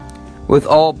With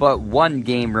all but one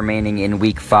game remaining in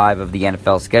Week 5 of the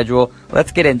NFL schedule,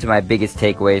 let's get into my biggest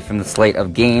takeaways from the slate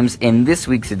of games in this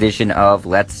week's edition of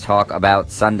Let's Talk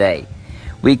About Sunday.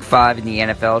 Week 5 in the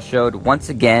NFL showed once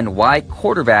again why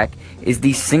quarterback is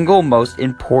the single most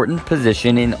important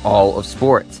position in all of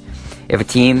sports. If a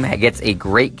team gets a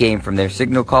great game from their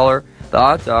signal caller, the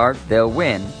odds are they'll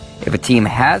win. If a team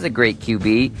has a great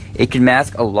QB, it can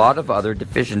mask a lot of other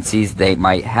deficiencies they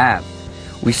might have.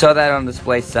 We saw that on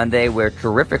display Sunday, where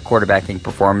terrific quarterbacking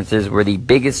performances were the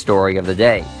biggest story of the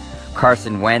day.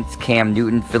 Carson Wentz, Cam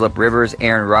Newton, Phillip Rivers,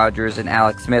 Aaron Rodgers, and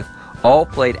Alex Smith all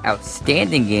played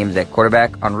outstanding games at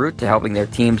quarterback en route to helping their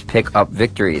teams pick up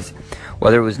victories.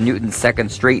 Whether it was Newton's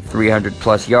second straight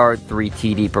 300-plus yard, 3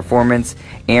 TD performance,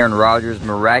 Aaron Rodgers'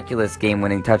 miraculous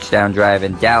game-winning touchdown drive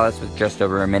in Dallas with just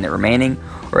over a minute remaining,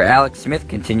 or Alex Smith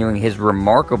continuing his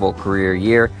remarkable career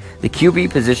year, the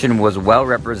QB position was well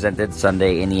represented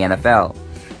Sunday in the NFL.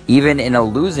 Even in a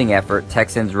losing effort,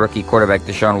 Texans rookie quarterback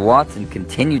Deshaun Watson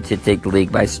continued to take the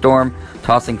league by storm,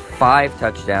 tossing 5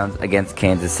 touchdowns against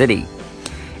Kansas City.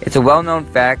 It's a well-known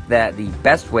fact that the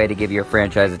best way to give your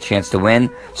franchise a chance to win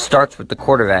starts with the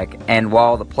quarterback, and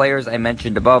while the players I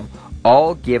mentioned above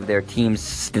all give their teams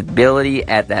stability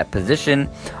at that position,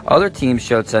 other teams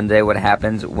showed Sunday what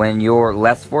happens when you're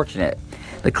less fortunate.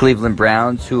 The Cleveland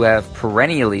Browns, who have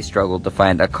perennially struggled to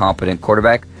find a competent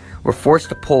quarterback, were forced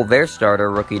to pull their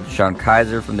starter, rookie DeShone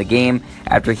Kizer, from the game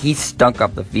after he stunk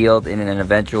up the field in an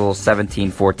eventual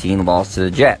 17-14 loss to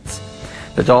the Jets.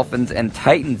 The Dolphins and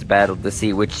Titans battled to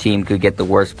see which team could get the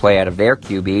worst play out of their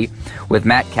QB, with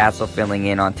Matt Castle filling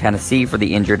in on Tennessee for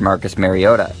the injured Marcus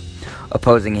Mariota.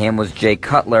 Opposing him was Jay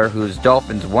Cutler, whose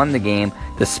Dolphins won the game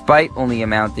despite only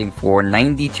amounting for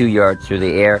 92 yards through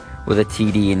the air with a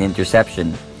TD and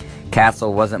interception.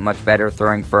 Castle wasn't much better,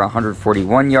 throwing for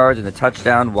 141 yards and a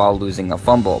touchdown while losing a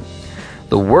fumble.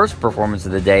 The worst performance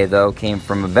of the day, though, came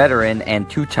from a veteran and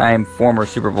 2-time former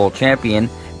Super Bowl champion,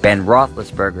 Ben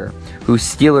Roethlisberger, whose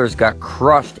Steelers got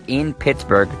crushed in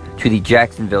Pittsburgh to the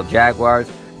Jacksonville Jaguars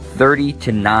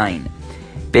 30-9.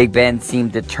 Big Ben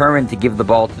seemed determined to give the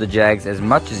ball to the Jags as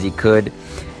much as he could,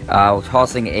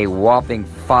 tossing a whopping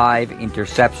 5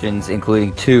 interceptions,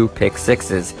 including 2 pick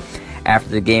sixes. After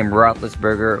the game,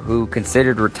 Roethlisberger, who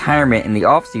considered retirement in the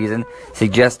offseason,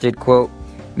 suggested, quote,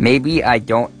 "Maybe I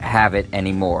don't have it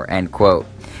anymore," end quote,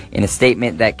 in a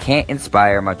statement that can't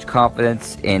inspire much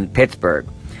confidence in Pittsburgh.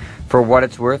 For what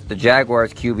it's worth, the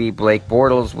Jaguars QB Blake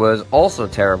Bortles was also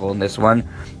terrible in this one,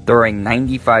 throwing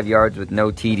 95 yards with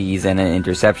no TDs and an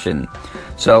interception.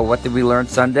 So what did we learn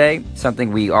Sunday?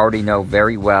 Something we already know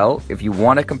very well. If you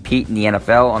want to compete in the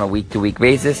NFL on a week-to-week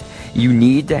basis, you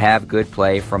need to have good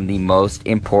play from the most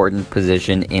important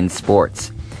position in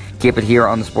sports. Keep it here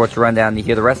on the Sports Rundown to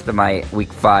hear the rest of my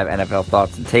Week 5 NFL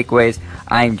thoughts and takeaways.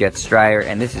 I'm Jet Stryer,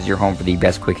 and this is your home for the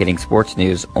best quick-hitting sports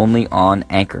news only on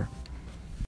Anchor.